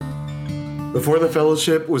Before the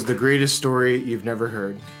Fellowship was the greatest story you've never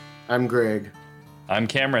heard. I'm Greg. I'm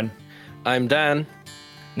Cameron. I'm Dan.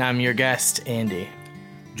 And I'm your guest, Andy.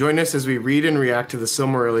 Join us as we read and react to The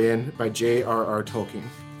Silmarillion by J.R.R. Tolkien.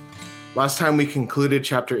 Last time we concluded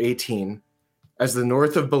chapter 18. As the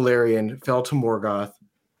north of Beleriand fell to Morgoth,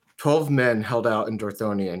 12 men held out in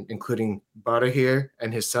Dorthonion, including Barahir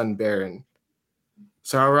and his son Beren.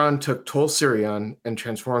 Sauron took Tol Sirion and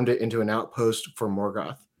transformed it into an outpost for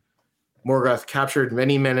Morgoth. Morgoth captured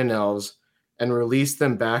many men and elves and released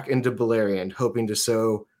them back into Beleriand, hoping to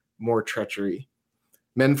sow more treachery.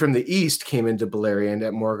 Men from the east came into Beleriand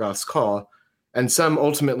at Morgoth's call, and some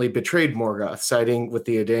ultimately betrayed Morgoth, siding with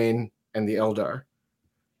the Edain and the Eldar.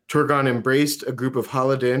 Turgon embraced a group of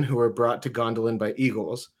Haladin who were brought to Gondolin by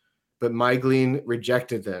eagles, but Maegleen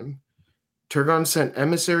rejected them. Turgon sent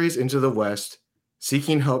emissaries into the west,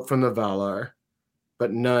 seeking help from the Valar,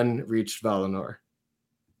 but none reached Valinor.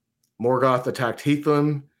 Morgoth attacked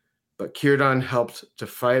Hithlum, but Círdan helped to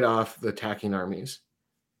fight off the attacking armies.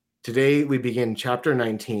 Today we begin chapter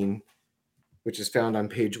 19, which is found on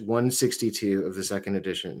page 162 of the second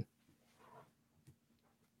edition.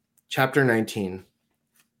 Chapter 19,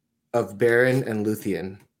 of Beren and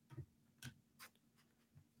Luthien.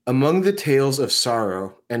 Among the tales of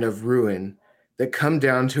sorrow and of ruin that come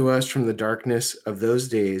down to us from the darkness of those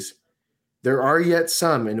days, there are yet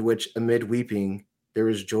some in which amid weeping there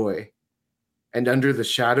is joy, and under the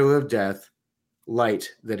shadow of death, light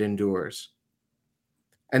that endures.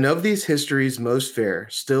 And of these histories most fair,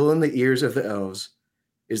 still in the ears of the elves,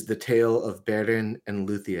 is the tale of Beren and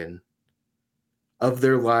Luthien. Of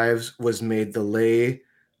their lives was made the Lay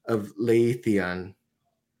of Leithian,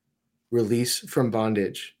 release from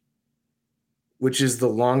bondage, which is the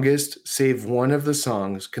longest save one of the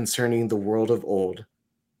songs concerning the world of old.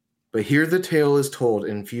 But here the tale is told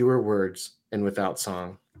in fewer words and without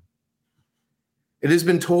song. It has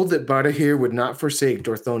been told that Barahir would not forsake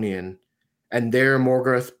Dorthonion, and there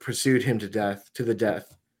Morgoth pursued him to the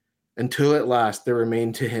death, until at last there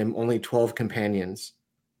remained to him only 12 companions.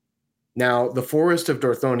 Now the forest of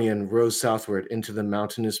Dorthonion rose southward into the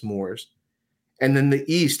mountainous moors, and in the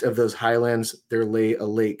east of those highlands there lay a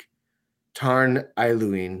lake, Tarn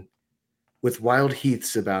Ailuin, with wild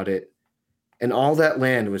heaths about it, and all that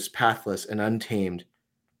land was pathless and untamed,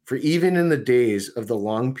 for even in the days of the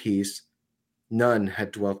long peace none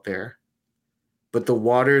had dwelt there. But the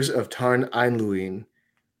waters of Tarn Ainluin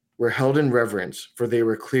were held in reverence, for they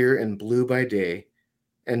were clear and blue by day,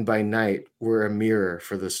 and by night were a mirror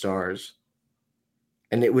for the stars.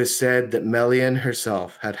 And it was said that Melian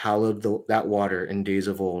herself had hallowed that water in days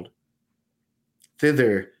of old.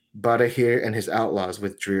 Thither Barahir and his outlaws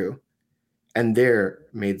withdrew, and there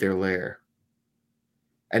made their lair.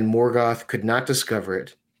 And Morgoth could not discover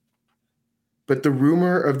it. But the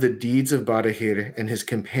rumor of the deeds of Barahir and his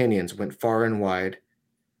companions went far and wide,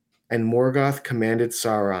 and Morgoth commanded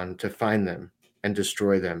Sauron to find them and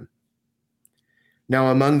destroy them. Now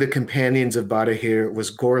among the companions of Barahir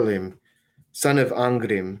was Gorlim, son of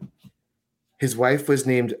Angrim. His wife was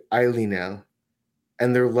named Eilínel,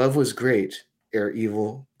 and their love was great ere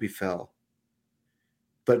evil befell.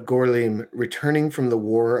 But Gorlim, returning from the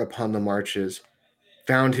war upon the marches,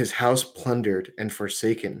 found his house plundered and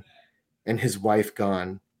forsaken, and his wife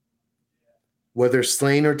gone. Whether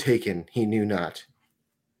slain or taken, he knew not.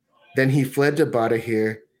 Then he fled to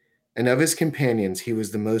Barahir, and of his companions he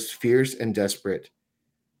was the most fierce and desperate.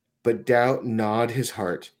 But doubt gnawed his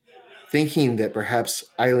heart, thinking that perhaps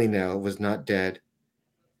Eilínel was not dead.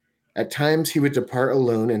 At times he would depart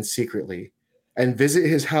alone and secretly, and visit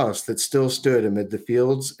his house that still stood amid the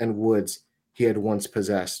fields and woods he had once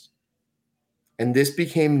possessed. And this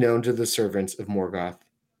became known to the servants of Morgoth.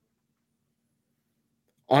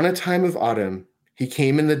 On a time of autumn, he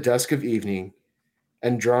came in the dusk of evening,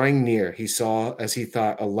 and drawing near, he saw, as he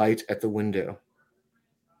thought, a light at the window.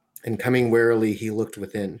 And coming warily, he looked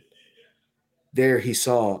within. There he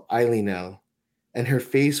saw Eilínel, and her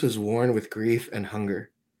face was worn with grief and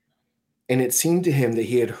hunger. And it seemed to him that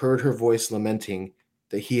he had heard her voice lamenting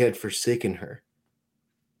that he had forsaken her.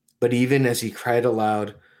 But even as he cried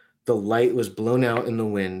aloud, the light was blown out in the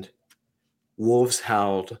wind. Wolves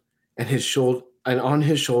howled, and on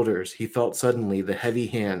his shoulders he felt suddenly the heavy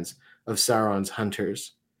hands of Sauron's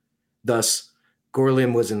hunters. Thus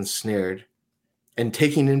Gorlim was ensnared, and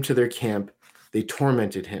taking him to their camp, they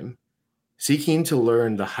tormented him, seeking to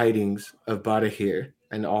learn the hidings of Barahir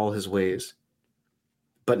and all his ways.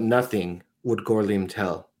 But nothing would Gorlim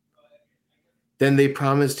tell. Then they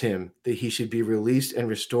promised him that he should be released and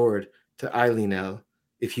restored to Eilínel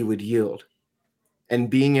if he would yield. And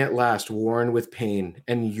being at last worn with pain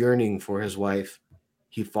and yearning for his wife,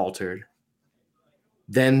 he faltered.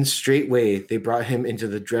 Then straightway they brought him into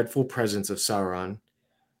the dreadful presence of Sauron.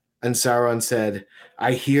 And Sauron said,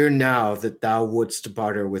 I hear now that thou wouldst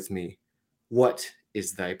barter with me. What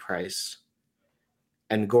is thy price?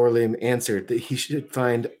 And Gorlim answered that he should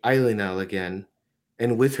find Eilunel again,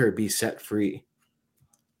 and with her be set free.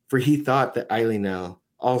 For he thought that Eilunel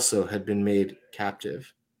also had been made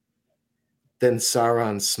captive. Then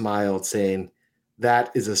Sauron smiled, saying,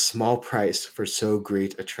 That is a small price for so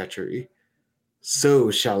great a treachery. So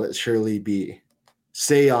shall it surely be.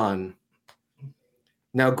 Say on.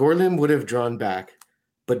 Now Gorlim would have drawn back,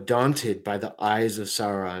 but daunted by the eyes of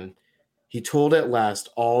Sauron, he told at last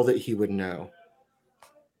all that he would know.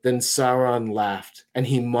 Then Sauron laughed, and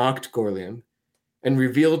he mocked Gorlim, and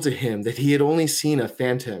revealed to him that he had only seen a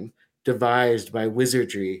phantom devised by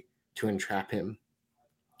wizardry to entrap him.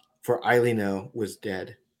 For Eilunel was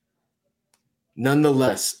dead.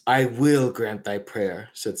 Nonetheless, I will grant thy prayer,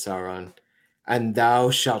 said Sauron, and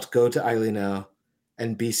thou shalt go to Eilunel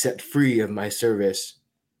and be set free of my service.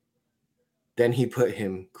 Then he put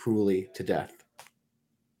him cruelly to death.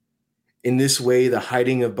 In this way, the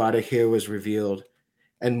hiding of Badahir was revealed,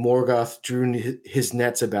 and Morgoth drew his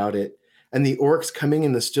nets about it, and the orcs, coming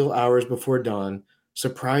in the still hours before dawn,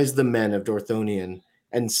 surprised the men of Dorthonion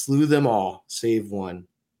and slew them all save one.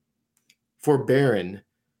 For Beren,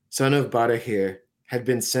 son of Badahir, had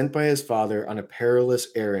been sent by his father on a perilous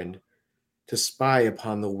errand to spy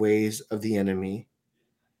upon the ways of the enemy,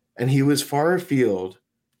 and he was far afield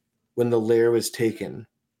when the lair was taken.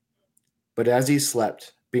 But as he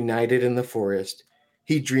slept, benighted in the forest,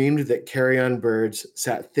 he dreamed that carrion birds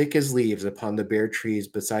sat thick as leaves upon the bare trees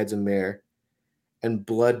beside a mere, and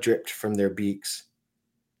blood dripped from their beaks.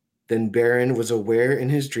 Then Beren was aware in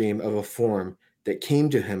his dream of a form that came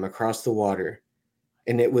to him across the water,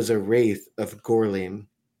 and it was a wraith of Gorlim.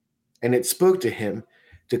 And it spoke to him,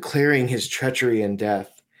 declaring his treachery and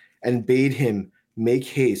death, and bade him make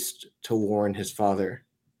haste to warn his father.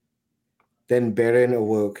 Then Beren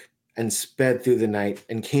awoke and sped through the night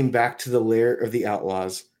and came back to the lair of the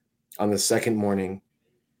outlaws on the second morning.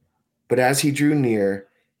 But as he drew near,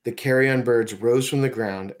 the carrion birds rose from the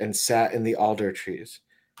ground and sat in the alder trees,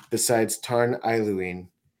 besides Tarn Ailuin,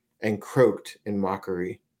 and croaked in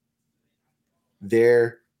mockery.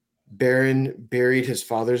 There Beren buried his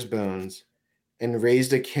father's bones, and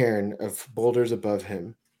raised a cairn of boulders above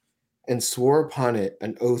him, and swore upon it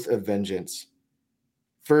an oath of vengeance.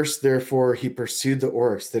 First, therefore, he pursued the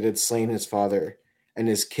orcs that had slain his father and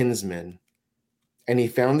his kinsmen, and he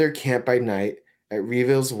found their camp by night at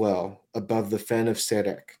Revil's well above the fen of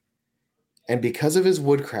Serek. And because of his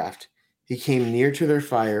woodcraft, he came near to their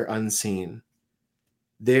fire unseen.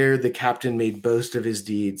 There the captain made boast of his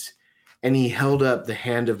deeds, and he held up the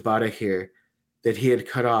hand of Badahir that he had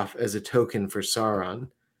cut off as a token for Sauron,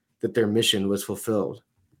 that their mission was fulfilled.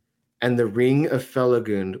 And the ring of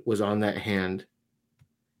Felagund was on that hand.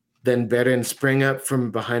 Then Beren sprang up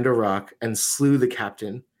from behind a rock and slew the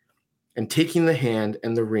captain, and taking the hand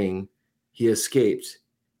and the ring, he escaped,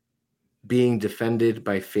 being defended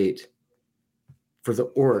by fate. For the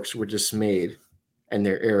orcs were dismayed, and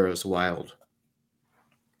their arrows wild.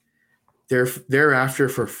 Thereafter,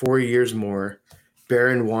 for 4 years more,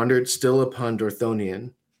 Beren wandered still upon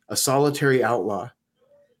Dorthonion, a solitary outlaw,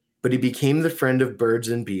 but he became the friend of birds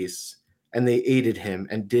and beasts, and they aided him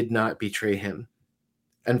and did not betray him.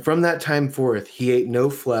 And from that time forth he ate no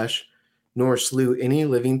flesh, nor slew any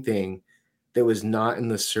living thing that was not in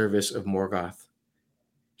the service of Morgoth.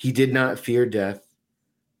 He did not fear death,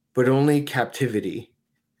 but only captivity,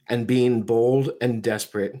 and being bold and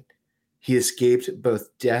desperate, he escaped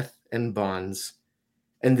both death and bonds,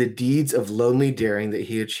 and the deeds of lonely daring that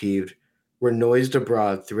he achieved were noised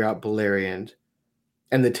abroad throughout Beleriand,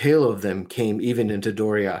 and the tale of them came even into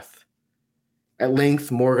Doriath. At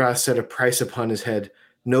length Morgoth set a price upon his head,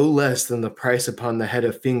 no less than the price upon the head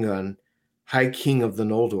of Fingon, High King of the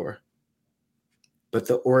Noldor. But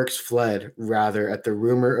the orcs fled rather at the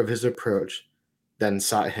rumor of his approach than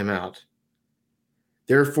sought him out.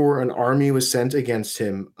 Therefore an army was sent against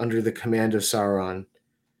him under the command of Sauron,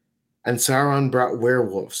 and Sauron brought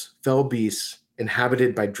werewolves, fell beasts,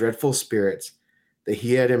 inhabited by dreadful spirits that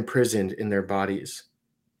he had imprisoned in their bodies.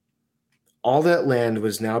 All that land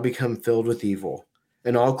was now become filled with evil,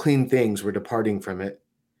 and all clean things were departing from it.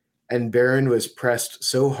 And Beren was pressed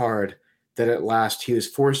so hard that at last he was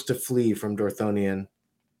forced to flee from Dorthonion.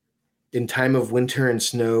 In time of winter and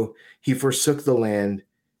snow, he forsook the land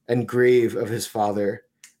and grave of his father,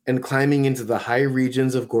 and climbing into the high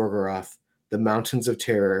regions of Gorgoroth, the mountains of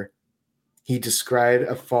terror, he descried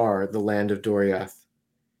afar the land of Doriath.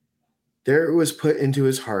 There it was put into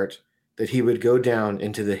his heart that he would go down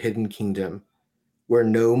into the hidden kingdom, where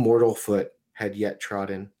no mortal foot had yet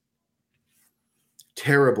trodden.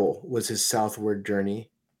 Terrible was his southward journey.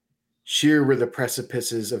 Sheer were the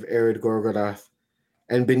precipices of arid Gorgoroth,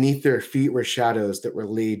 and beneath their feet were shadows that were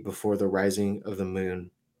laid before the rising of the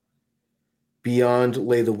moon. Beyond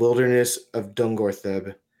lay the wilderness of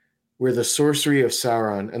Dungortheb, where the sorcery of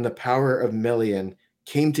Sauron and the power of Melian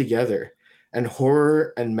came together, and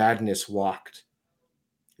horror and madness walked.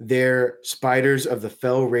 There, spiders of the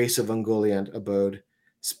fell race of Ungoliant abode,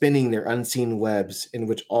 spinning their unseen webs in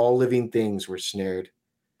which all living things were snared.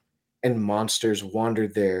 And monsters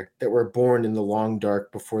wandered there that were born in the long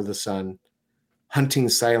dark before the sun, hunting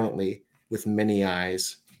silently with many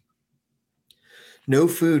eyes. No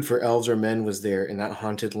food for elves or men was there in that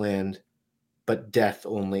haunted land, but death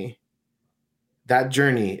only. That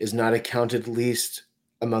journey is not accounted least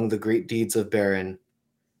among the great deeds of Beren,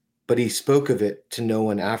 but he spoke of it to no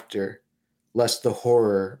one after, lest the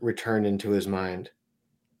horror return into his mind.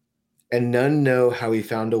 And none know how he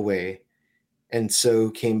found a way, and so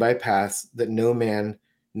came by paths that no man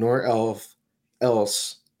nor elf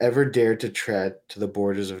else ever dared to tread to the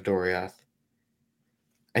borders of Doriath.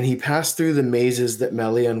 And he passed through the mazes that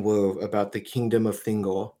Melian wove about the kingdom of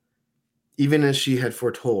Thingol, even as she had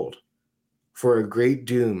foretold, for a great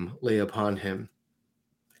doom lay upon him.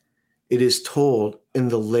 It is told in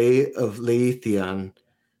the Lay of Leithian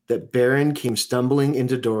that Beren came stumbling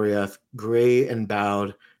into Doriath, gray and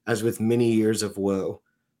bowed as with many years of woe,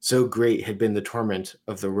 so great had been the torment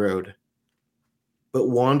of the road. But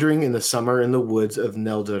wandering in the summer in the woods of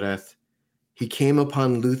Neldoreth, he came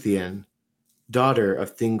upon Luthien, daughter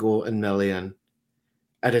of Thingol and Melian,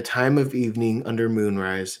 at a time of evening under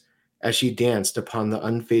moonrise, as she danced upon the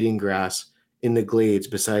unfading grass in the glades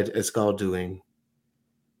beside Escalduin.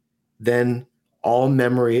 Then all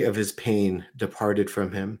memory of his pain departed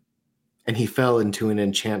from him, and he fell into an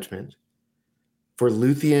enchantment. For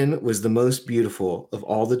Luthien was the most beautiful of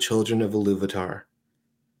all the children of Iluvatar.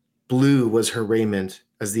 Blue was her raiment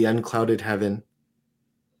as the unclouded heaven,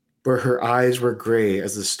 but her eyes were gray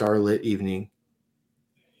as the starlit evening.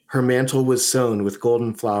 Her mantle was sewn with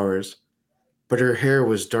golden flowers, but her hair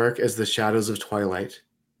was dark as the shadows of twilight.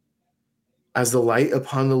 As the light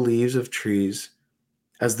upon the leaves of trees,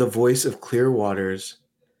 as the voice of clear waters,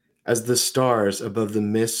 as the stars above the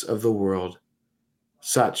mists of the world,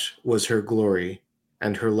 such was her glory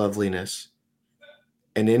and her loveliness,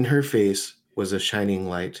 and in her face was a shining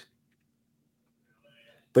light.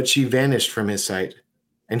 But she vanished from his sight,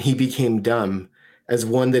 and he became dumb as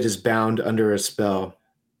one that is bound under a spell.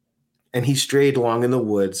 And he strayed long in the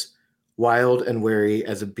woods, wild and wary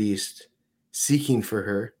as a beast, seeking for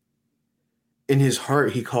her. In his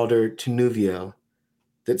heart he called her Tinuviel,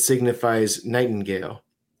 that signifies nightingale,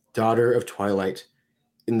 daughter of twilight,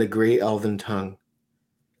 in the great elven tongue.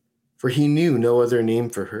 For he knew no other name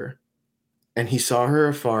for her, and he saw her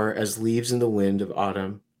afar as leaves in the wind of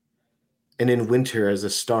autumn, and in winter as a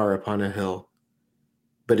star upon a hill,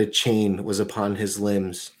 but a chain was upon his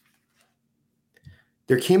limbs.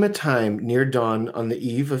 There came a time near dawn on the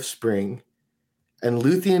eve of spring, and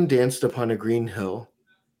Luthien danced upon a green hill,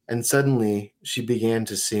 and suddenly she began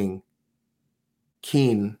to sing.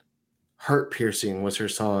 Keen, heart-piercing was her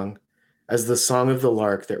song, as the song of the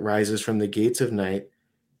lark that rises from the gates of night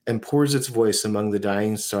and pours its voice among the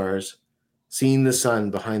dying stars, seeing the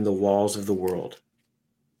sun behind the walls of the world.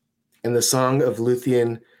 And the song of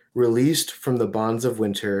Luthien released from the bonds of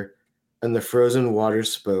winter, and the frozen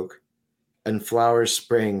waters spoke, and flowers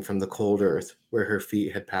sprang from the cold earth where her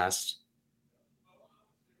feet had passed.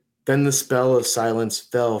 Then the spell of silence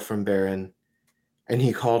fell from Beren, and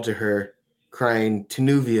he called to her, crying,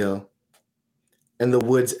 Tinuviel, and the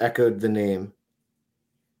woods echoed the name.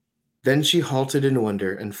 Then she halted in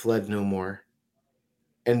wonder and fled no more,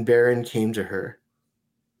 and Beren came to her.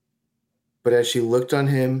 But as she looked on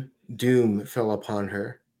him, doom fell upon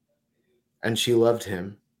her, and she loved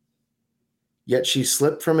him. Yet she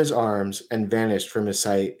slipped from his arms and vanished from his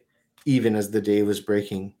sight, even as the day was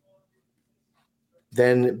breaking.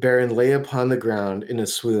 Then Beren lay upon the ground in a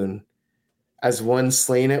swoon, as one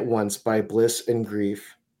slain at once by bliss and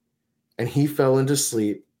grief, and he fell into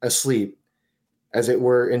asleep, as it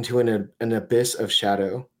were into an abyss of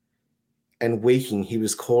shadow. And waking, he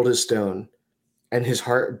was cold as stone, and his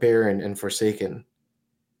heart barren and forsaken.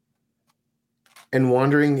 And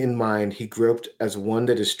wandering in mind, he groped as one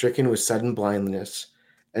that is stricken with sudden blindness,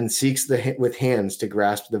 and seeks with hands to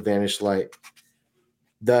grasp the vanished light.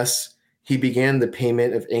 Thus he began the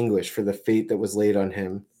payment of anguish for the fate that was laid on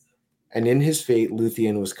him, and in his fate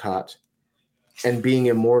Luthien was caught, and being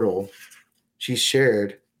immortal, she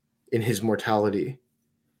shared in his mortality,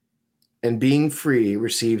 and being free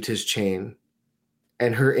received his chain,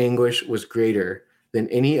 and her anguish was greater than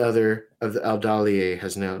any other of the Aldaliae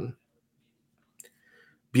has known.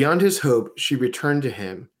 Beyond his hope, she returned to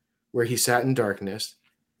him, where he sat in darkness,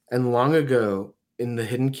 and long ago, in the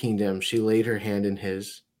hidden kingdom, she laid her hand in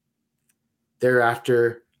his.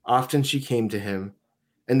 Thereafter, often she came to him,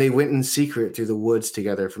 and they went in secret through the woods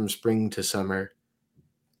together from spring to summer.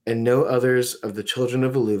 And no others of the children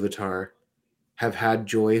of Iluvatar have had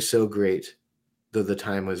joy so great, though the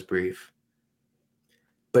time was brief.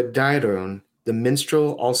 But Dairon, the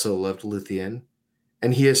minstrel, also loved Luthien,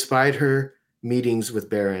 and he espied her meetings with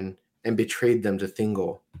Beren and betrayed them to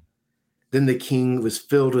Thingol. Then the king was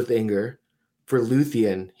filled with anger, for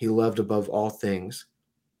Luthien he loved above all things,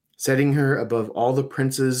 setting her above all the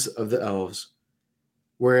princes of the elves,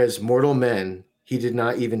 whereas mortal men he did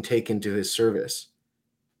not even take into his service.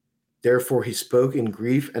 Therefore he spoke in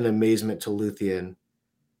grief and amazement to Luthien,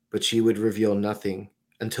 but she would reveal nothing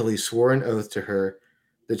until he swore an oath to her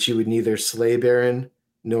that she would neither slay Beren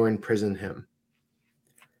nor imprison him.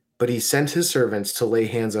 But he sent his servants to lay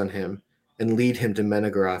hands on him and lead him to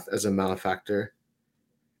Menegroth as a malefactor.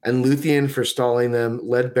 And Luthien, forestalling them,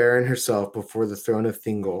 led Beren herself before the throne of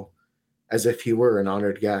Thingol, as if he were an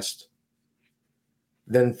honored guest.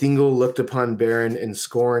 Then Thingol looked upon Beren in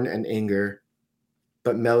scorn and anger,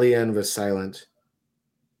 but Melian was silent.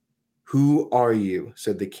 "Who are you,"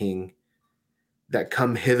 said the king, "that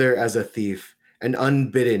come hither as a thief, and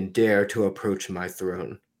unbidden dare to approach my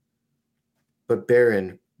throne?" But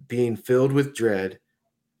Beren, being filled with dread,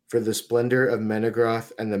 for the splendor of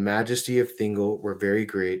Menegroth and the majesty of Thingol were very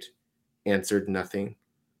great, answered nothing.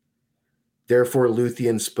 Therefore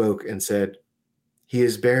Luthien spoke and said, "He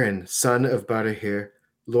is Beren, son of Badahir,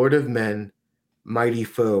 lord of men, mighty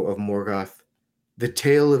foe of Morgoth, the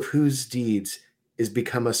tale of whose deeds is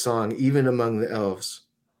become a song even among the elves."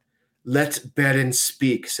 "Let Beren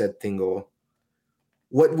speak," said Thingol.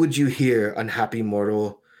 "What would you hear, unhappy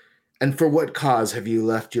mortal? And for what cause have you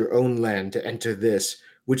left your own land to enter this,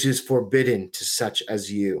 which is forbidden to such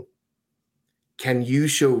as you? Can you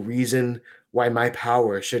show reason why my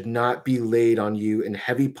power should not be laid on you in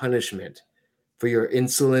heavy punishment for your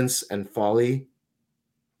insolence and folly?"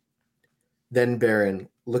 Then Beren,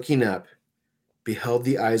 looking up, beheld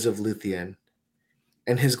the eyes of Luthien,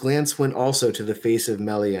 and his glance went also to the face of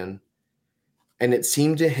Melian, and it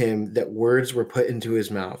seemed to him that words were put into his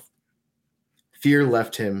mouth. Fear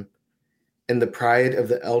left him, and the pride of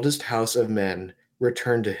the eldest house of men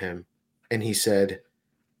returned to him, and he said,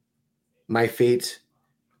 "My fate,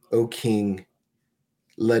 O king,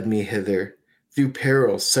 led me hither, through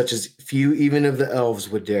perils such as few even of the elves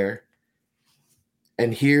would dare.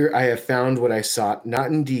 And here I have found what I sought, not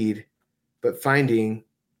indeed, but finding,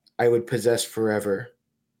 I would possess forever.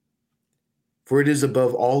 For it is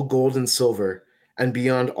above all gold and silver, and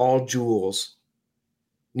beyond all jewels.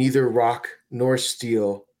 Neither rock nor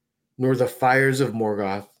steel, nor the fires of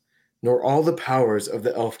Morgoth, nor all the powers of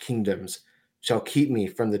the elf kingdoms shall keep me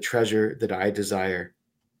from the treasure that I desire.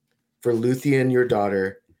 For Luthien, your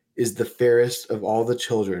daughter, is the fairest of all the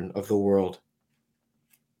children of the world."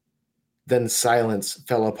 Then silence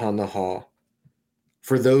fell upon the hall,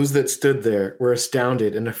 for those that stood there were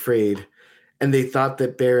astounded and afraid, and they thought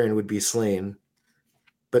that Beren would be slain.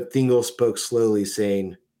 But Thingol spoke slowly,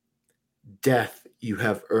 saying, "Death you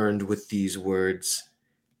have earned with these words,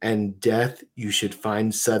 and death you should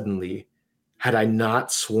find suddenly, had I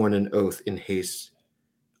not sworn an oath in haste,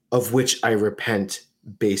 of which I repent,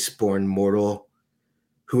 base-born mortal,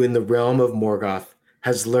 who in the realm of Morgoth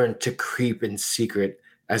has learnt to creep in secret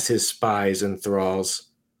as his spies and thralls."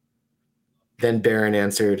 Then Beren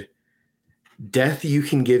answered, "Death you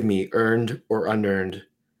can give me, earned or unearned,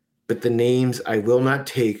 but the names I will not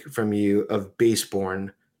take from you of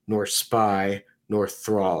baseborn, nor spy, nor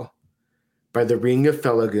thrall. By the ring of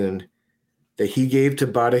Felagund that he gave to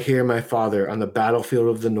Badahir my father on the battlefield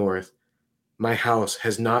of the north, my house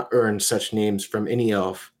has not earned such names from any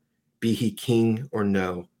elf, be he king or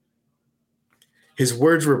no." His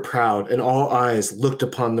words were proud, and all eyes looked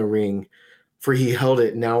upon the ring, for he held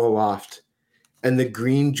it now aloft, and the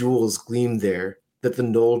green jewels gleamed there that the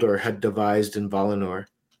Noldor had devised in Valinor.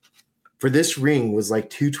 For this ring was like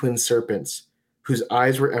two twin serpents, whose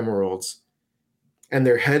eyes were emeralds, and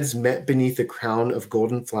their heads met beneath a crown of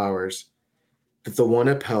golden flowers, that the one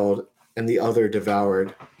upheld and the other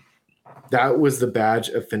devoured. That was the badge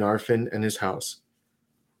of Finarfin and his house.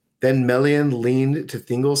 Then Melian leaned to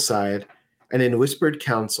Thingol's side, and in whispered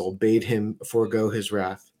counsel bade him forego his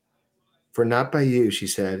wrath. "For not by you," she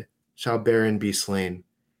said, "shall Beren be slain,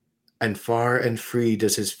 and far and free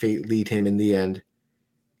does his fate lead him in the end.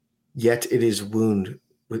 Yet it is wound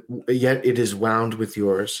with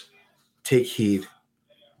yours. Take heed."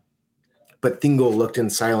 But Thingol looked in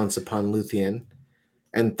silence upon Luthien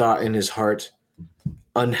and thought in his heart,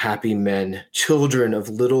 unhappy men, children of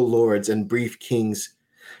little lords and brief kings,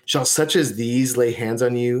 shall such as these lay hands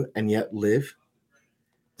on you and yet live?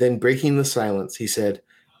 Then breaking the silence, he said,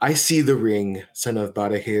 I see the ring, son of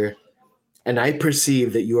Badahir, and I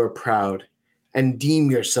perceive that you are proud and deem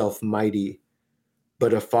yourself mighty.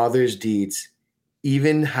 But a father's deeds,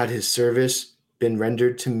 even had his service been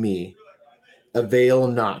rendered to me, avail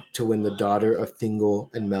not to win the daughter of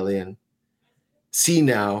Thingol and Melian. See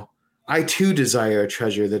now, I too desire a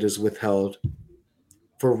treasure that is withheld.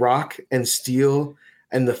 For rock and steel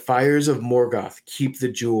and the fires of Morgoth keep the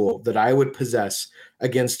jewel that I would possess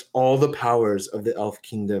against all the powers of the elf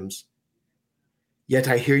kingdoms. Yet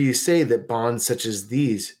I hear you say that bonds such as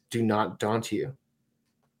these do not daunt you.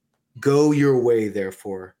 Go your way,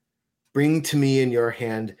 therefore. Bring to me in your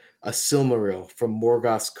hand a Silmaril from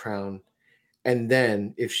Morgoth's crown, and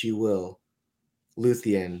then, if she will,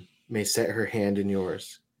 Luthien may set her hand in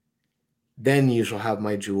yours. Then you shall have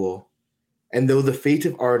my jewel, and though the fate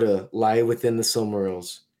of Arda lie within the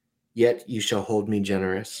Silmarils, yet you shall hold me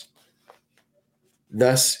generous.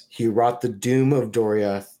 Thus he wrought the doom of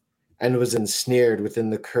Doriath, and was ensnared within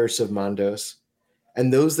the curse of Mandos.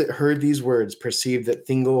 And those that heard these words perceived that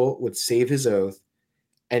Thingol would save his oath,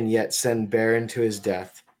 and yet send Beren to his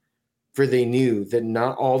death. For they knew that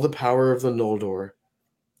not all the power of the Noldor,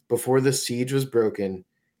 before the siege was broken,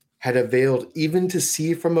 had availed even to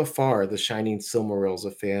see from afar the shining Silmarils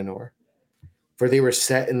of Feanor. For they were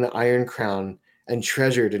set in the Iron Crown and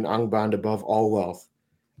treasured in Angband above all wealth,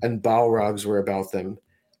 and Balrogs were about them,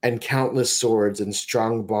 and countless swords and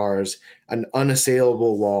strong bars and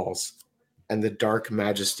unassailable walls, and the dark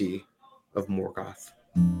majesty of Morgoth.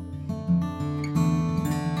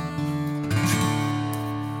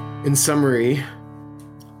 In summary,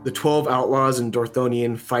 the 12 outlaws in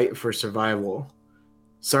Dorthonion fight for survival.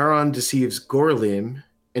 Sauron deceives Gorlim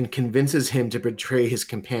and convinces him to betray his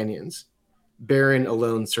companions. Beren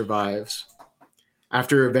alone survives.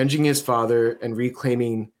 After avenging his father and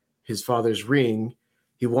reclaiming his father's ring,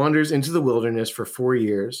 he wanders into the wilderness for 4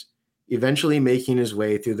 years, eventually making his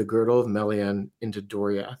way through the girdle of Melian into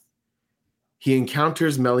Doriath. He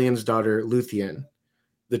encounters Melian's daughter, Luthien.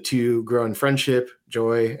 The two grow in friendship,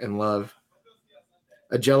 joy, and love.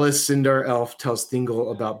 A jealous Sindar elf tells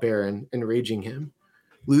Thingol about Beren, enraging him.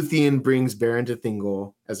 Luthien brings Beren to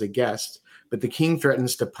Thingol as a guest, but the king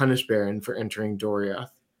threatens to punish Beren for entering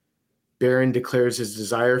Doriath. Beren declares his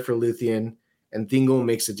desire for Luthien, and Thingol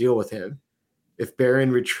makes a deal with him. If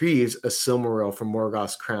Beren retrieves a Silmaril from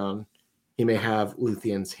Morgoth's crown, he may have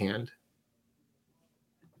Luthien's hand.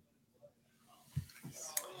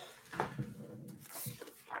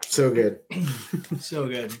 So good. So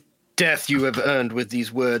good. Death you have earned with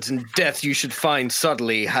these words, and death you should find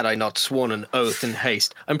subtly, had I not sworn an oath in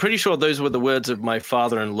haste. I'm pretty sure those were the words of my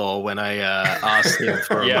father-in-law when I asked him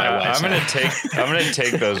for my wife's I'm gonna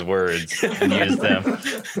take those words and use them.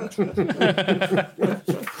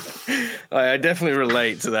 I definitely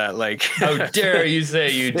relate to that. Like, how dare you say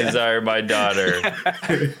you desire my daughter?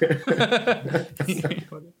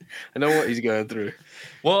 I know what he's going through.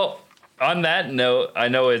 Well, on that note, I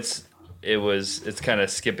know it's kind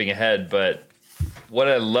of skipping ahead, but what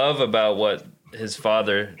I love about what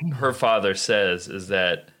her father says is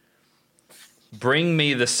that bring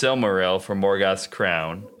me the Silmaril from Morgoth's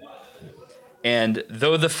crown, and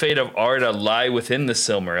though the fate of Arda lie within the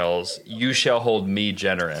Silmarils, you shall hold me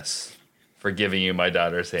generous for giving you my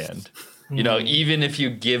daughter's hand. You know, even if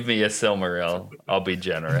you give me a Silmaril, I'll be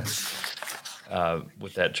generous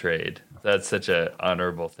with that trade. That's such an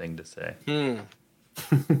honorable thing to say.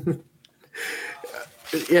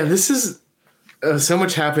 Yeah, this is so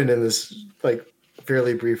much happened in this like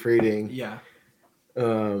fairly brief reading. Yeah.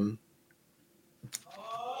 We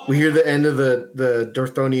hear the end of the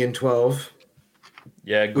Dorthonion 12.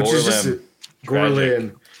 Yeah, Gorlim. Which is just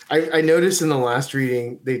Gorlim. I noticed in the last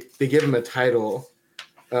reading they give him a title.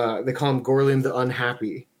 They call him Gorlim the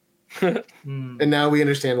Unhappy. And now we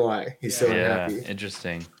understand why he's so unhappy.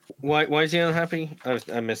 Interesting. Why is he unhappy?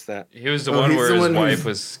 I missed that. He was the one where his wife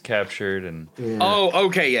was captured and. Yeah. Oh,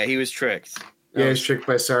 okay, yeah, he was tricked. Yeah, he was tricked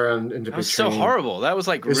by Sauron into betraying. So horrible. That was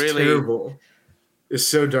like really terrible. It's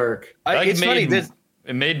so dark. It's funny.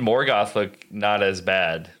 It made Morgoth look not as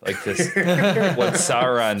bad. Like this, what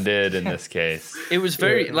Sauron did in this case. It was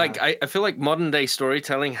very I feel like modern day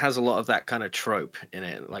storytelling has a lot of that kind of trope in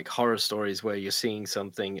it, like horror stories where you're seeing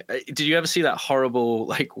something. Did you ever see that horrible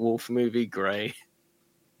like wolf movie, Grey?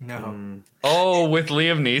 No. Oh, with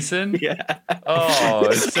Liam Neeson? Yeah. Oh,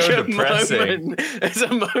 it's so like depressing. It's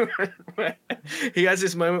a moment where he has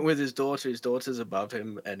this moment with his daughter. His daughter's above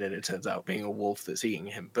him, and then it turns out being a wolf that's eating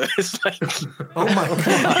him. But it's like, Oh my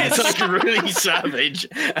god. it's like really savage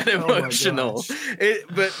and emotional.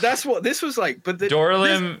 But that's what this was like. But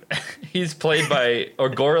Gorlem, he's played by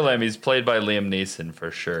Liam Neeson for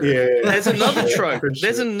sure. Yeah. there's another trope. For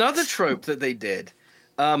There's sure. another trope that they did,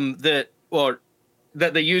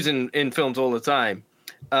 that they use in films all the time,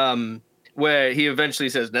 where he eventually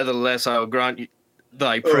says, "Nevertheless, I will grant you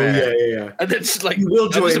thy Oh, prayer." yeah. And then just like, You will I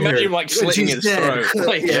just join her. imagine him like slitting She's his dead. throat.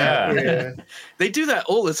 Like, Yeah. they do that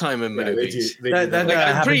all the time in Yeah, they do. movies. They That- do that- Like, I'm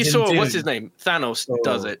happens pretty in sure, Dune. what's his name? Thanos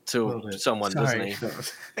does it to hold it. someone, Sorry.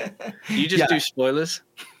 doesn't he? You just do spoilers?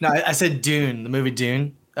 No, I said Dune, the movie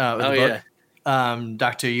Dune. With Oh, the yeah. book.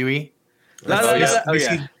 Dr. Yui. Oh, yeah.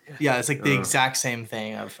 Basically- yeah, it's like the exact same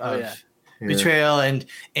thing of yeah. betrayal and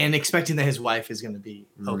expecting that his wife is going to be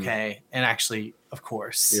okay, and actually, of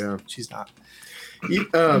course, she's not.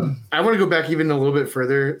 I want to go back even a little bit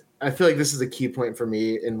further. I feel like this is a key point for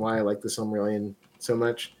me and why I like the Silmarillion so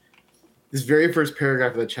much. This very first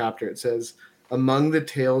paragraph of the chapter, it says, "Among the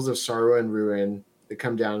tales of sorrow and ruin that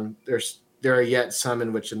come down, there are yet some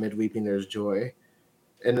in which amid weeping there is joy,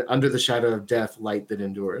 and under the shadow of death, light that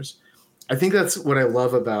endures." I think that's what I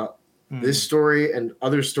love about this story and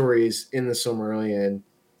other stories in the Silmarillion,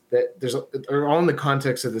 that are all in the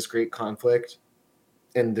context of this great conflict,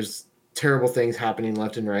 and there's terrible things happening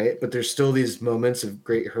left and right, but there's still these moments of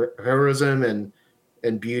great heroism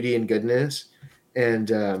and beauty and goodness,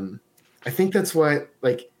 and I think that's why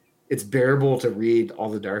it's bearable to read all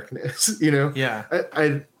the darkness. Yeah.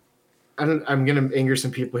 I'm gonna anger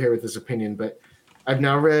some people here with this opinion, but I've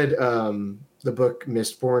now read the book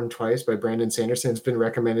Mistborn twice by Brandon Sanderson. It's been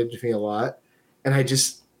recommended to me a lot, and I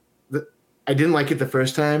didn't like it the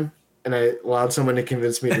first time, and I allowed someone to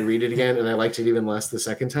convince me to read it again, and I liked it even less the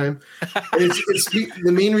second time. And it's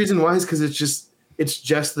the main reason why is because it's just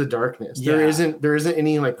the darkness. Yeah. There isn't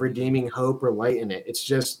any like redeeming hope or light in it. It's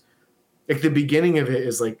just like the beginning of it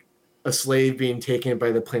is like a slave being taken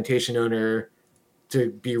by the plantation owner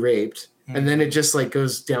to be raped. And then it just like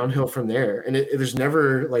goes downhill from there. And there's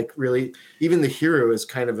never like really, even the hero is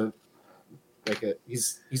kind of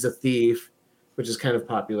he's a thief, which is kind of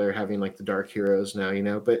popular, having like the dark heroes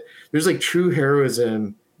now, but there's like true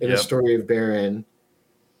heroism in the story of Beren.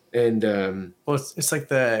 And Well, it's like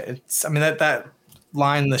that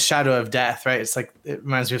line, the shadow of death, right? It's like, it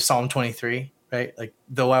reminds me of Psalm 23, right? Like,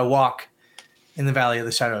 though I walk in the valley of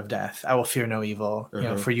the shadow of death, I will fear no evil.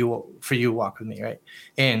 For you walk with me, right?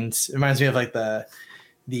 And it reminds me of like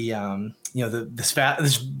this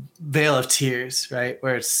veil of tears, right?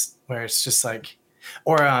 Where it's just like,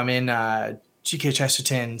 or in G.K.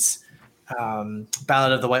 Chesterton's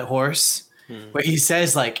Ballad of the White Horse, where he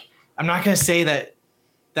says like, I'm not going to say that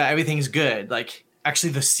everything's good. Like,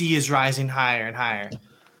 actually, the sea is rising higher and higher.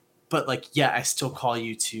 But like, yeah, I still call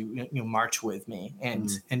you to march with me and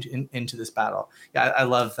into this battle. Yeah, I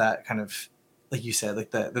love that kind of, like you said,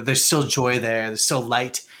 like there's still joy there. There's still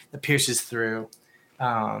light that pierces through.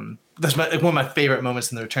 That's one of my favorite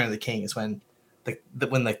moments in the Return of the King is when the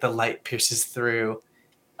light pierces through.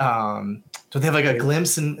 Do they have like a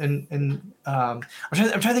glimpse in I'm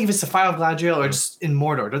trying to think if it's the Fire of Galadriel or just in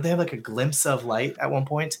Mordor. Don't they have like a glimpse of light at one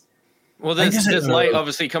point? Well, there's light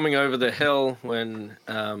obviously coming over the hill when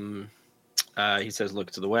he says,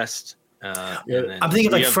 "Look to the west." I'm thinking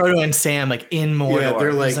of like Frodo and Sam, like in Mordor. Yeah,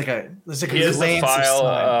 they're like, there's like he has the glance of file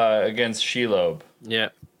sun. against Shelob. Yeah.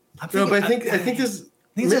 No, but I think there's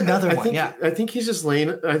another one. Yeah, I think he's just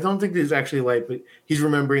laying. I don't think there's actually light, but he's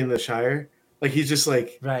remembering the Shire. Like he's just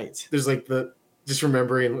like right. There's like trying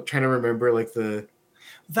to remember like the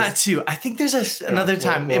that too. I think there's another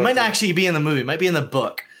time. It might not actually be in the movie. It might be in the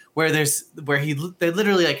book where they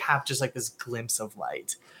literally like have just like this glimpse of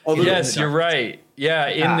light. Yes, you're right. Yeah,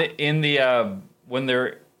 in the when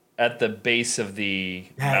they're at the base of the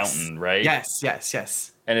mountain, right? Yes.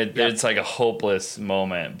 And it's like a hopeless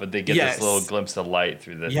moment, but they get this little glimpse of light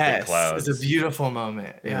through the clouds. It's a beautiful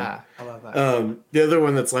moment. Yeah, I love that. The other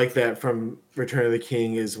one that's like that from Return of the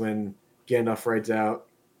King is when Gandalf rides out.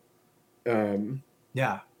 When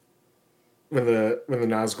the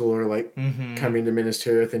Nazgul are like coming to Minas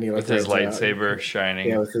Tirith, and he like with his lightsaber shining.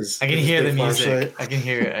 Yeah, with his. I can hear the music. I can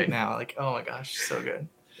hear it right now. Like, oh my gosh, so good.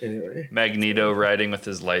 Anyway, Magneto riding with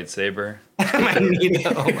his lightsaber.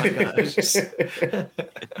 Magneto, oh my gosh.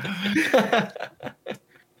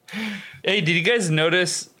 Hey, did you guys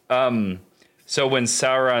notice? So when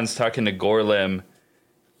Sauron's talking to Gorlim,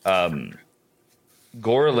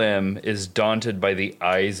 Gorlim is daunted by the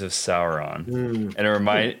eyes of Sauron,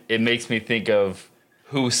 and it makes me think of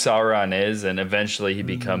who Sauron is, and eventually he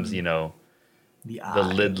becomes, the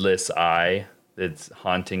lidless eye that's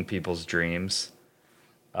haunting people's dreams.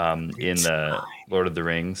 In the Lord of the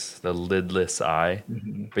Rings, the lidless eye.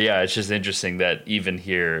 But yeah, it's just interesting that even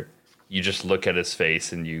here, you just look at his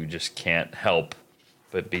face and you just can't help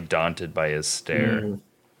but be daunted by his stare.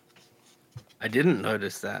 I didn't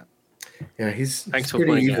notice that. Yeah, he's Thanks for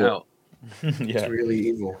pretty pointing evil. it out. He's really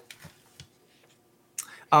evil.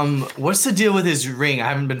 What's the deal with his ring? I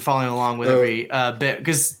haven't been following along with every bit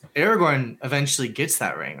because Aragorn eventually gets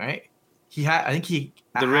that ring, right? I think he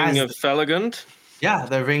The Ring of Felagund. Yeah,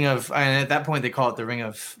 the ring of, and at that point they call it the Ring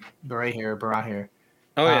of Barahir.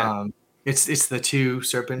 Oh yeah, it's the two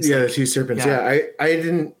serpents. Yeah, the two serpents. Yeah, I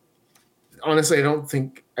didn't. Honestly, I don't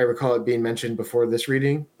think I recall it being mentioned before this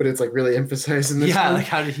reading, but it's like really emphasized in this. Yeah, one. like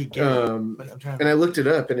how did he get it? And I looked it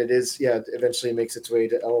up, and it is it eventually makes its way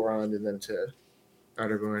to Elrond and then to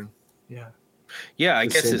Aragorn. Yeah. I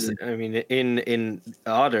guess it's. I mean, in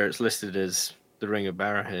Arda, it's listed as the Ring of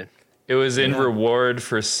Barahir. It was in reward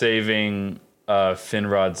for saving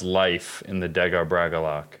Finrod's life in the Dagor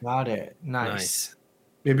Bragollach. Got it. Nice.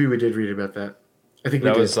 Maybe we did read about that. I think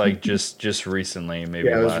that we was did. like just recently, maybe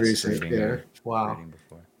it was last recent. reading. Yeah. Wow. Reading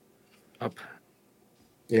before. Up.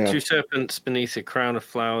 Yeah. Two serpents beneath a crown of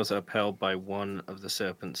flowers, upheld by one of the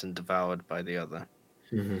serpents and devoured by the other.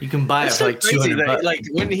 You can buy it for like crazy $200. that, like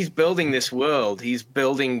when he's building this world, he's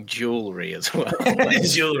building jewelry as well.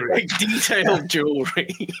 Like detailed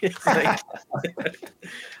jewelry. It's like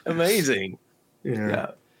amazing.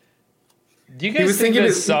 Yeah. Do you guys think that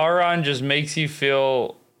Sauron just makes you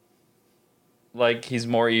feel like he's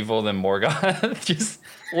more evil than Morgoth? Just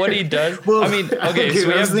what he does. Well, I mean, okay,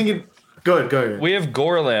 so I was thinking. Go ahead. We have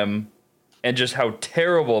Gorlim, and just how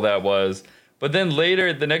terrible that was. But then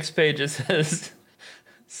later, the next page, it says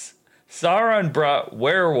Sauron brought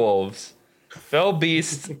werewolves, fell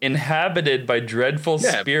beasts inhabited by dreadful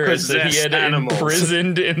spirits that he had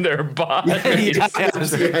imprisoned in their bodies. You think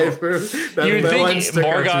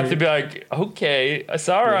Morgoth would be like, okay,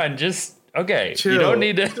 Sauron, just okay, chill. You don't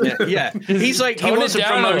need to. Yeah. He's like, he wants a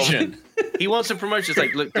promotion. He wants a promotion. It's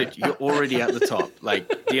like, look, dude, you're already at the top.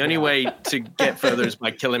 Like, the only way to get further is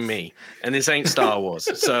by killing me. And this ain't Star Wars,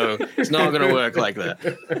 so it's not going to work like that.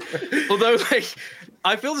 Although, like,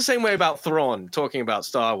 I feel the same way about Thrawn talking about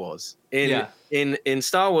Star Wars. In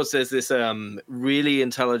Star Wars, there's this really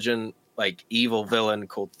intelligent, like, evil villain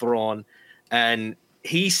called Thrawn, and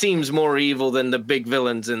he seems more evil than the big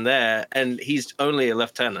villains in there, and he's only a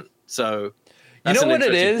lieutenant. So, you know what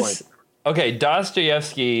it is? Point. Okay,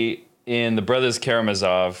 Dostoevsky in The Brothers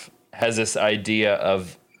Karamazov has this idea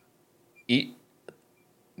of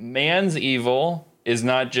man's evil is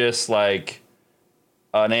not just like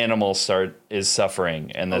an animal is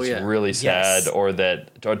suffering and that's really sad, or that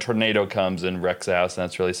a tornado comes and wrecks a house and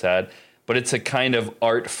that's really sad, but it's a kind of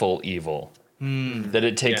artful evil that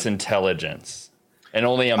it takes intelligence, and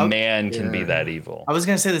only a man can be that evil. I was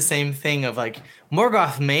gonna say the same thing of like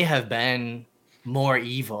Morgoth may have been more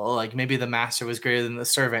evil, like maybe the master was greater than the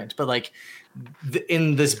servant, but like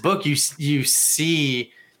in this book you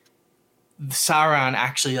see Sauron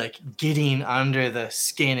actually like getting under the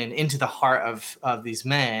skin and into the heart of these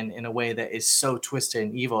men in a way that is so twisted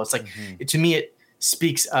and evil. It's like to me it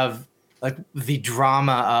speaks of like the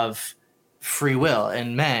drama of free will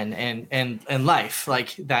and men and life,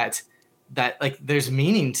 like that like there's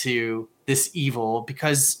meaning to this evil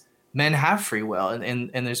because men have free will and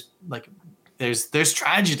there's like there's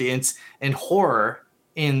tragedy and horror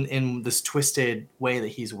in this twisted way that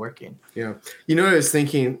he's working. Yeah. You know what I was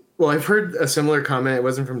thinking? Well, I've heard a similar comment. It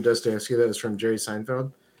wasn't from Dostoevsky. That was from Jerry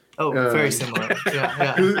Seinfeld. Oh, very similar.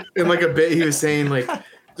 Yeah. In like a bit, he was saying like,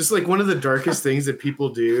 just like one of the darkest things that people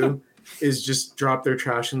do is just drop their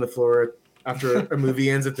trash in the floor after a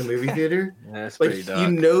movie ends at the movie theater. Yeah, that's like, pretty dark.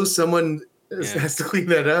 you know, someone has to clean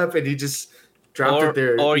that up and he just dropped it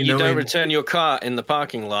there. Or you don't return your car in the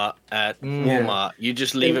parking lot at Walmart. You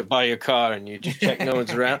just leave it by your car and you just check no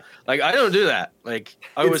one's around. Like, I don't do that. Like,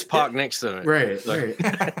 I always park next to it. Right, like,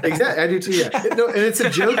 right. Exactly. I do too, yeah. No, and it's a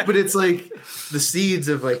joke, but it's like the seeds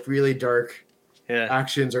of like really dark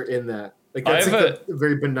actions are in that. Like, that's like a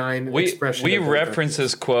very benign expression. We referenced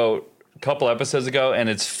this quote a couple episodes ago, and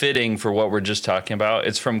it's fitting for what we're just talking about.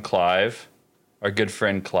 It's from Clive, our good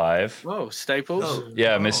friend Clive. Whoa, Staples? Oh,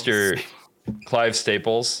 yeah, Mr. Clive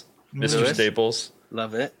Staples, Mr. Lewis. Staples.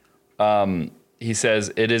 Love it. He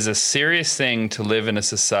says, it is a serious thing to live in a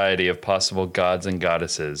society of possible gods and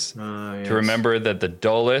goddesses. To remember that the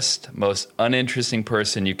dullest, most uninteresting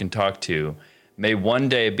person you can talk to may one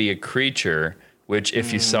day be a creature which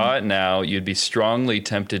if you saw it now, you'd be strongly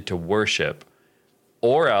tempted to worship,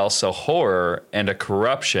 or else a horror and a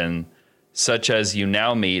corruption such as you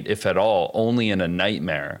now meet, if at all, only in a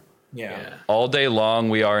nightmare. Yeah. All day long,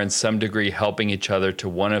 we are in some degree helping each other to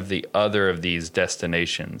one of the other of these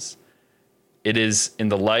destinations. It is in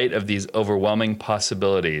the light of these overwhelming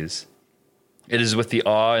possibilities, it is with the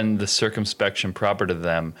awe and the circumspection proper to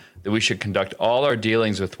them that we should conduct all our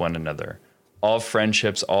dealings with one another, all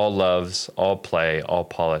friendships, all loves, all play, all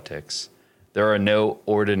politics. There are no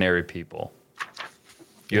ordinary people.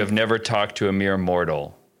 You have never talked to a mere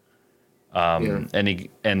mortal. And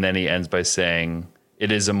then he ends by saying,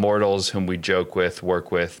 it is immortals whom we joke with,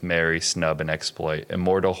 work with, marry, snub, and exploit,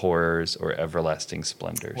 immortal horrors or everlasting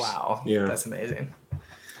splendors. Wow. Yeah. That's amazing.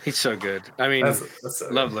 He's so good. I mean, that's so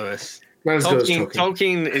love good. Lewis.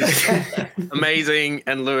 Tolkien is amazing,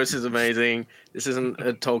 and Lewis is amazing. This isn't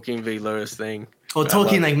a Tolkien v. Lewis thing. Well,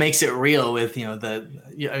 Tolkien like makes it real with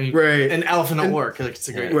an elf and an orc. Like, it's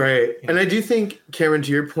a great right. And I do think, Cameron,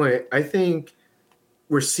 to your point, I think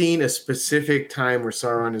we're seeing a specific time where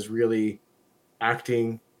Sauron is really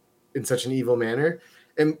acting in such an evil manner,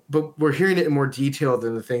 but we're hearing it in more detail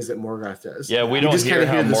than the things that Morgoth does. Yeah, we don't hear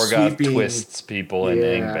how Morgoth twists people in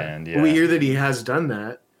Angband. Yeah, we hear that he has done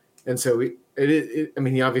that, and so I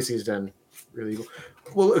mean, he obviously has done really evil.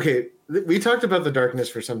 Well, okay, we talked about the darkness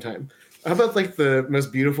for some time. How about like the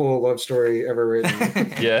most beautiful love story ever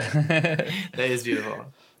written? Yeah, that is beautiful.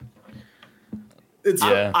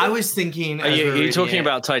 I was thinking. Are you talking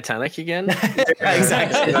about Titanic again?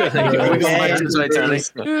 Exactly. Titanic.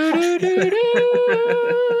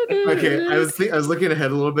 Okay, I was looking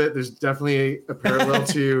ahead a little bit. There's definitely a parallel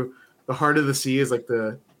to the heart of the sea is like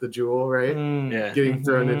the jewel, right? Yeah. Getting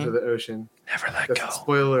thrown into the ocean. Never let That's go.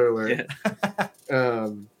 Spoiler alert. Yeah.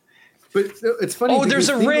 But it's funny. Oh, there's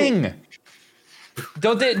a ring.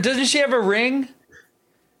 Doesn't she have a ring?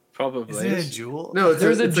 Probably. Is it a jewel? No,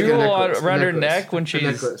 there's a jewel like around her neck when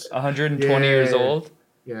she's 120 years old.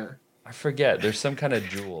 Yeah. I forget. There's some kind of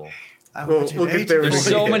jewel. We'll get there. There's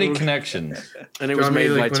so many connections. And it was made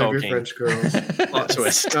by Tolkien. French girls. Plot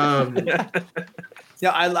twist.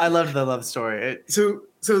 Yeah, I loved the love story. So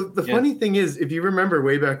the funny thing is, if you remember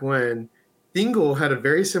way back when, Thingol had a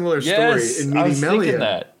very similar story in meeting Melian.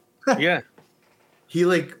 That. Yeah. He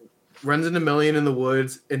like runs into Melian in the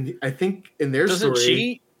woods, and I think in their story, doesn't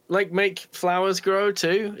she like make flowers grow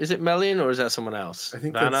too? Is it Melian or is that someone else? I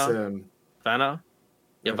think Vanna? that's Vanna.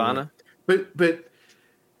 Yavanna. But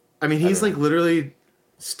I mean, he's like literally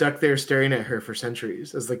stuck there staring at her for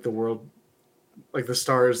centuries as like the world, like the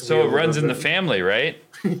stars. So it runs in the family, right?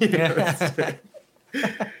 Yeah.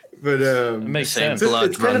 But it makes sense.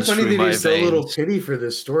 It's kind of funny that there's so little pity for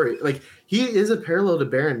this story. Like he is a parallel to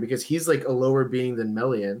Beren because he's like a lower being than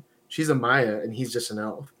Melian. She's a Maya and he's just an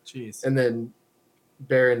elf. Jeez. And then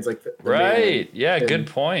Beren's like the right. man. Yeah, good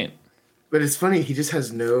point. But it's funny, he just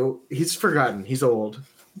has he's forgotten. He's old.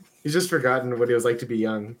 He's just forgotten what it was like to be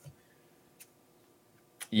young.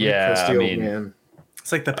 Yeah, I mean, man.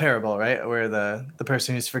 It's like the parable, right? Where the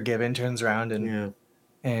person who's forgiven turns around and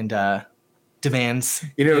demands.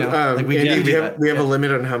 Like we have a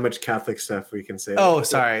limit on how much Catholic stuff we can say. Oh,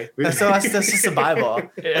 sorry. That's just the Bible.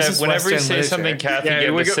 Whenever you say something Catholic,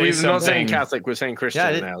 you have to say we're something. not saying Catholic, we're saying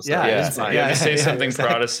Christian now. So. You have to say something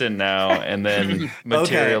Protestant now, and then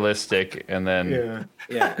materialistic, and then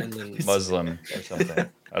and then Muslim or something.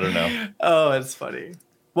 I don't know. Oh, it's funny.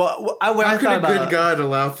 Well, how can a good God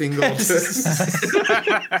allow Thingol to...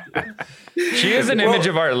 She is an image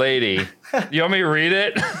of Our Lady. You want me to read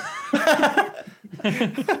it?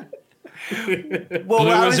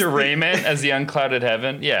 Blue was your raiment as the unclouded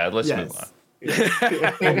heaven. Yeah, let's move on.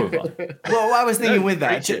 We'll move on. Well, what I was thinking with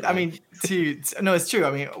that, I mean, no, it's true.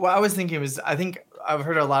 I mean, what I was thinking was, I think I've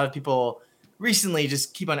heard a lot of people recently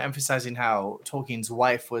just keep on emphasizing how Tolkien's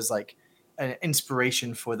wife was like an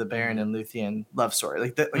inspiration for the Beren and Luthien love story,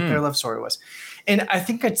 like their love story was, and I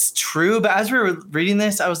think it's true. But as we were reading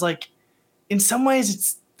this, I was like, in some ways,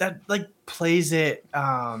 it's that like plays it.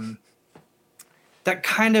 That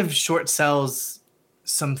kind of short sells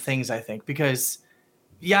some things, I think, because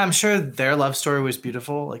I'm sure their love story was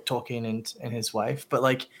beautiful, like Tolkien and his wife, but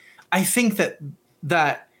like I think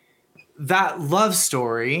that love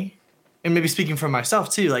story, and maybe speaking for myself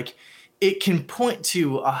too, like it can point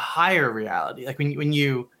to a higher reality. Like when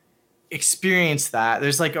you experience that,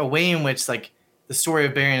 there's like a way in which like the story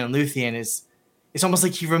of Beren and Luthien it's almost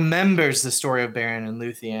like he remembers the story of Beren and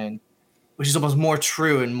Luthien, which is almost more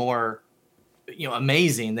true and more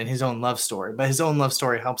amazing than his own love story. But his own love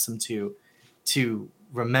story helps him to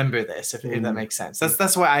remember this, if that makes sense.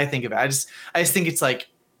 That's why I think of it. I just think it's like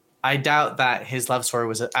I doubt that his love story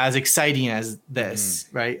was as exciting as this,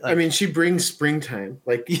 right? Like, I mean, she brings springtime.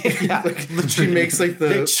 Like, yeah, like she makes like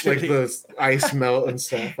the ice melt and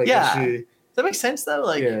stuff. Like, yeah. Does that make sense though?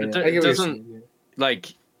 Like, yeah, It doesn't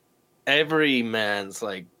like every man's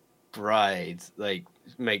like bride like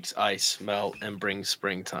makes ice melt and brings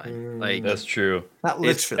springtime. Like that's true. Not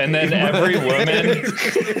literally. And then every woman,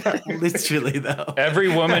 literally though, every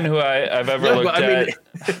woman who I've ever looked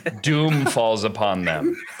at, doom falls upon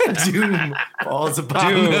them. Doom falls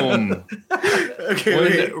upon Doom. them.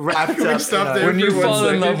 Okay, wrapped up. Stop there When you for 1 fall in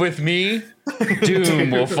second. love with me,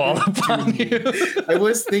 doom will fall upon you. I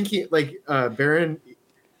was thinking like Baron.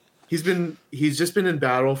 He's just been in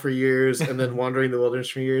battle for years and then wandering the wilderness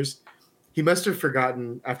for years. He must have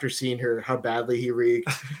forgotten after seeing her how badly he reeked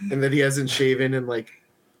and that he hasn't shaven in like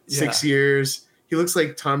 6 years. He looks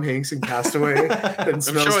like Tom Hanks in Castaway. I'm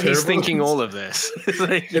sure he's thinking all of this.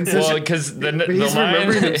 Well, because the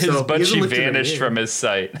line is, but she vanished from his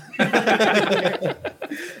sight.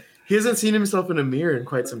 He hasn't seen himself in a mirror in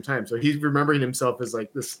quite some time. So he's remembering himself as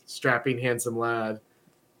like this strapping, handsome lad.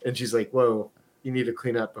 And she's like, whoa, you need to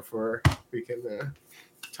clean up before we can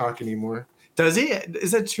talk anymore. Does he?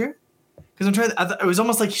 Is that true? Because I'm trying. It was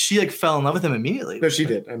almost like she like fell in love with him immediately. No, she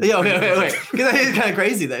did. Yeah, okay. Because that is kind of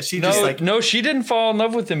crazy that she just like. No, she didn't fall in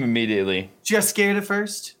love with him immediately. She got scared at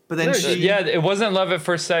first, but then Yeah, it wasn't love at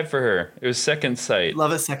first sight for her. It was second sight.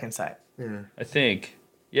 Love at second sight. Yeah. I think.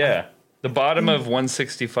 Yeah, the bottom of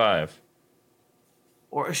 165.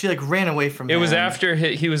 Or she like ran away from him. It was after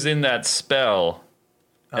he was in that spell,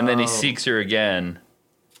 and then he seeks her again.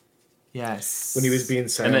 Yes. When he was being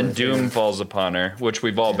silent. And then Doom falls upon her, which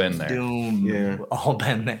we've all been there. Doom. Yeah. We've all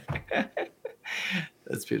been there.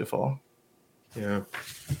 That's beautiful. Yeah.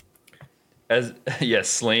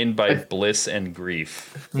 Slain by bliss and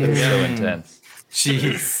grief. That's so intense.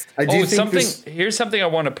 Jeez. I do think here's something I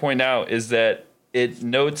want to point out is that it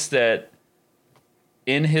notes that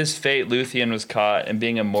in his fate, Luthien was caught, and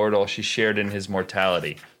being immortal, she shared in his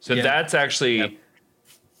mortality. So that's actually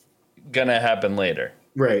gonna happen later.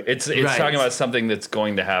 Right. It's talking about something that's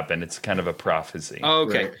going to happen. It's kind of a prophecy. Oh,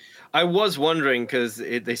 okay. Right. I was wondering because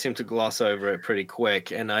they seem to gloss over it pretty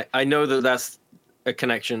quick. And I know that that's a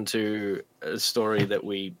connection to a story that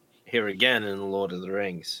we hear again in The Lord of the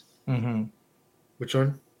Rings. Mm-hmm. Which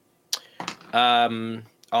one? Arwen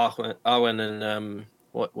and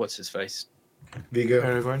what's his face? Viggo.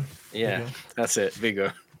 Aragorn. Yeah, Viggo. that's it.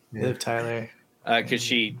 Viggo. Liv Tyler.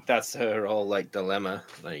 Because that's her whole like dilemma.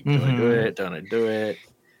 Like, do I do it? Don't I do it?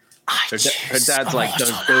 Her dad's like,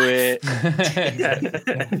 don't do it.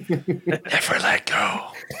 Never let go.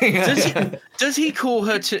 Does he call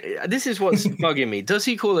her to? This is what's bugging me. Does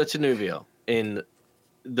he call her Tinuviel in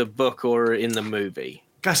the book or in the movie?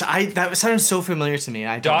 Gosh, that sounds so familiar to me.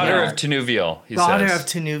 Daughter of Tinuviel. Daughter says. of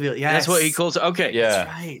Tinuviel. Yes, That's what he calls her. Okay. Yeah. That's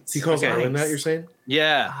right. He calls Okay. Arwen that, you're saying?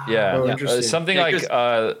 Yeah. Yeah. Oh, interesting. Something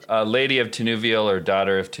Yeah, like Lady of Tinuviel or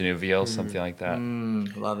Daughter of Tinuviel, something like that.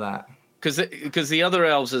 Love that. Because the other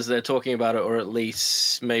elves, as they're talking about it, or at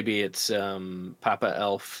least maybe it's Papa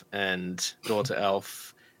Elf and Daughter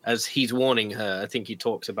Elf, as he's warning her. I think he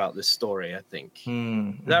talks about this story. I think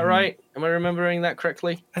is that right? Am I remembering that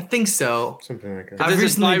correctly? I think so. Something like that. I've There's a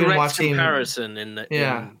recently been direct watching comparison in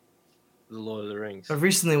the Lord of the Rings. I've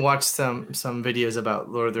recently watched some videos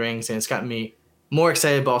about Lord of the Rings, and it's gotten me more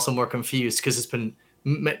excited, but also more confused because it's been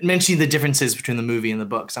mentioning the differences between the movie and the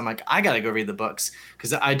books. I'm like, I gotta go read the books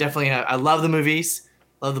because I definitely I love the movies,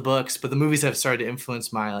 love the books, but the movies have started to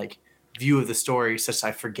influence my like view of the story, such that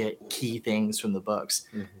I forget key things from the books,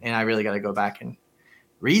 and I really got to go back and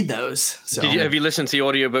read those. So, have you listened to the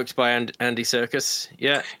audiobooks by Andy Serkis?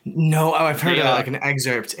 Yeah. No, I've heard about like an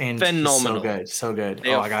excerpt, and phenomenal. So good.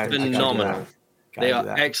 They are phenomenal. They are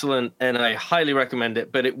excellent, and I highly recommend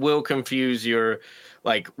it. But it will confuse your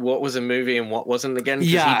like what was a movie and what wasn't again.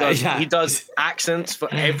 He does accents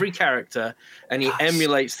for every character, and he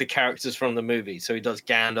emulates the characters from the movie. So he does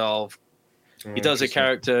Gandalf. He does a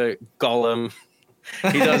character Gollum.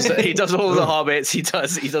 He does all of the hobbits. He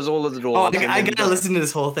does all of the dwarves. I gotta listen to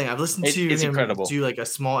this whole thing. I've listened to him incredible. Do like a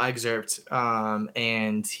small excerpt,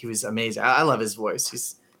 and he was amazing. I love his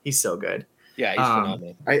voice. He's so good. Yeah, he's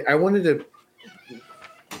phenomenal. I wanted to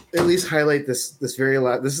at least highlight this very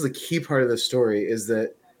lot. This is a key part of the story is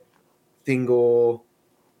that Thingol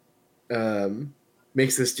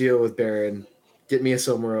makes this deal with Baron, get me a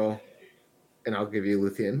Silmaril, and I'll give you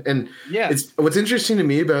Luthien. And it's what's interesting to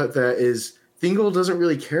me about that is Thingol doesn't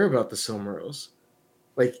really care about the Silmarils.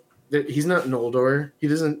 Like he's not Noldor.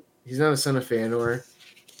 He's not a son of Fëanor.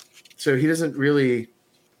 So he doesn't really.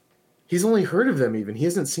 He's only heard of them. Even he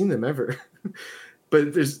hasn't seen them ever.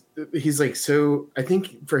 but he's like, so I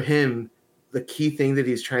think for him, the key thing that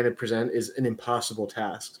he's trying to present is an impossible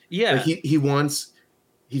task. Yeah. Like he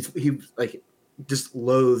like just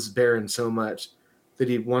loathes Baron so much that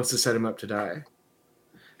he wants to set him up to die.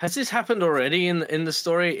 Has this happened already in the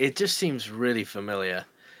story? It just seems really familiar.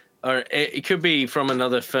 Or it could be from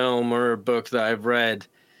another film or a book that I've read.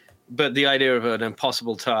 But the idea of an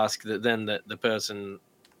impossible task that then the person...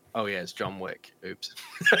 Oh, yeah, it's John Wick. Oops.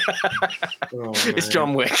 It's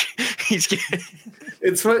John Wick.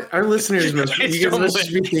 It's what our listeners must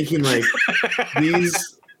be thinking, like,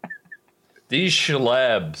 these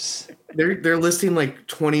schlebs. They're listing like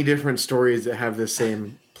 20 different stories that have the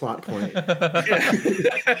same plot point off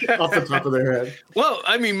the top of their head. Well,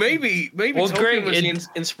 I mean, maybe Tolkien was the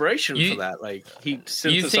inspiration for that. Like, he synthesized.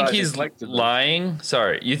 You think he's lying?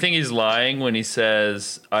 Sorry, you think he's lying when he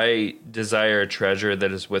says, "I desire a treasure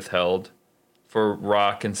that is withheld, for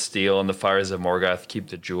rock and steel and the fires of Morgoth keep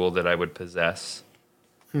the jewel that I would possess."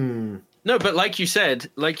 No, but like you said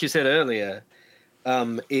earlier,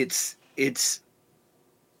 it's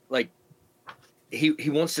like he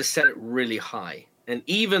wants to set it really high. And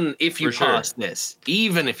even if you pass this,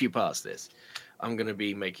 I'm going to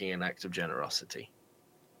be making an act of generosity.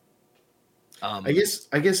 I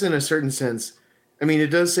guess in a certain sense, I mean, it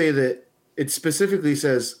does say that it specifically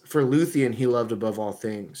says for Luthien, he loved above all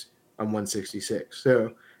things on 166.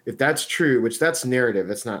 So if that's true, which that's narrative,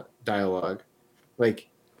 that's not dialogue. Like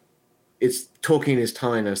it's Tolkien is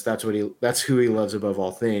telling us that's who he loves above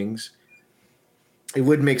all things. It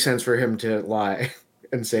would make sense for him to lie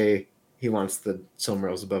and say he wants the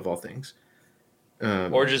Silmarils above all things,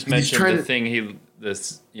 or just mention the thing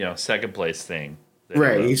second place thing.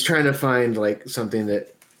 Right, he's trying to find like something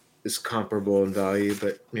that is comparable in value,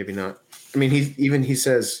 but maybe not. I mean, he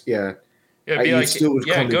says, go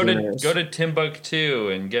to Timbuktu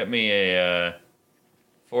and get me a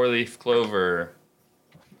 4-leaf clover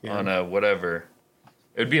on a whatever.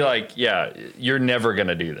 It'd be like, you're never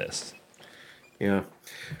gonna do this. Yeah,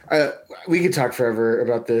 we could talk forever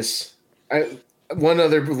about this. One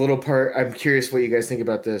other little part, I'm curious what you guys think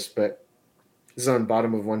about this, but this is on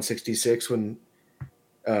bottom of 166 when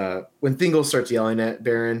Thingol starts yelling at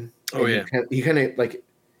Baron. Oh yeah, he kind of like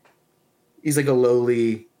he's like a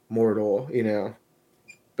lowly mortal, you know.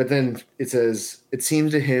 But then it says, it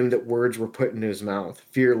seemed to him that words were put into his mouth.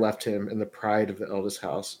 Fear left him, and the pride of the eldest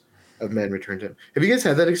house of men returned to him. Have you guys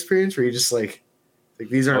had that experience where you just like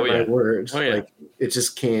these aren't my words? Like it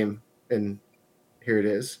just came, and here it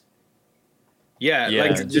is. Yeah,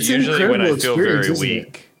 like it's usually when I feel very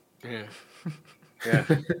weak. Yeah.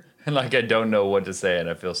 And like I don't know what to say and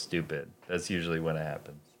I feel stupid. That's usually when it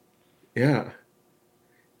happens. Yeah.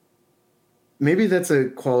 Maybe that's a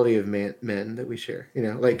quality of men that we share, you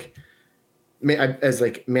know, like as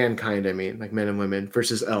like mankind, I mean, like men and women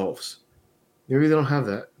versus elves. Maybe they don't have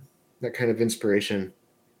that kind of inspiration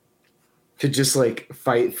to just like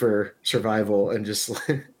fight for survival and just,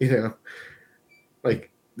 you know, like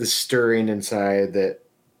the stirring inside that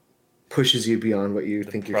pushes you beyond what you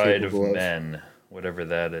think you're capable of. Pride of men, whatever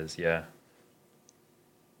that is, yeah.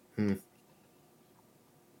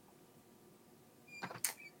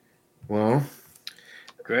 Well,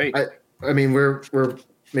 great. I mean, we're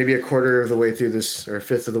maybe a quarter of the way through this, or a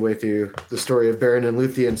fifth of the way through the story of Baron and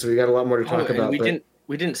Luthien, so we got a lot more to talk about.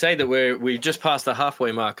 We didn't say that we just passed the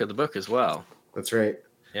halfway mark of the book as well. That's right.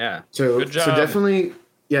 Yeah. So good job. So definitely.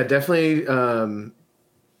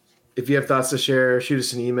 If you have thoughts to share, shoot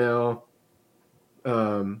us an email.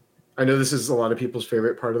 I know this is a lot of people's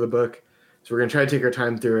favorite part of the book, so we're going to try to take our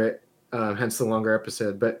time through it, hence the longer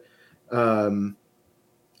episode. But come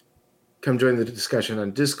join the discussion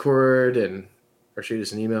on Discord or shoot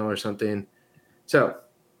us an email or something. So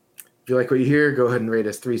if you like what you hear, go ahead and rate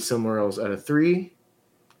us 3 Silmarils out of 3.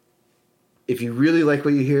 If you really like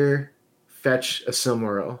what you hear, fetch a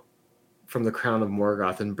Silmaril from the Crown of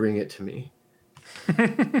Morgoth and bring it to me.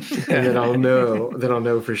 And then I'll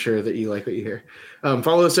know for sure that you like what you hear.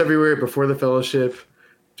 Follow us everywhere Before the Fellowship.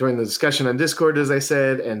 Join the discussion on Discord, as I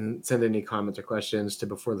said, and send any comments or questions to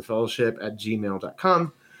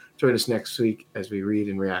beforethefellowship@gmail.com. Join us next week as we read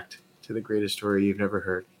and react to the greatest story you've never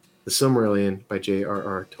heard, The Silmarillion by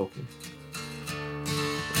J.R.R. Tolkien.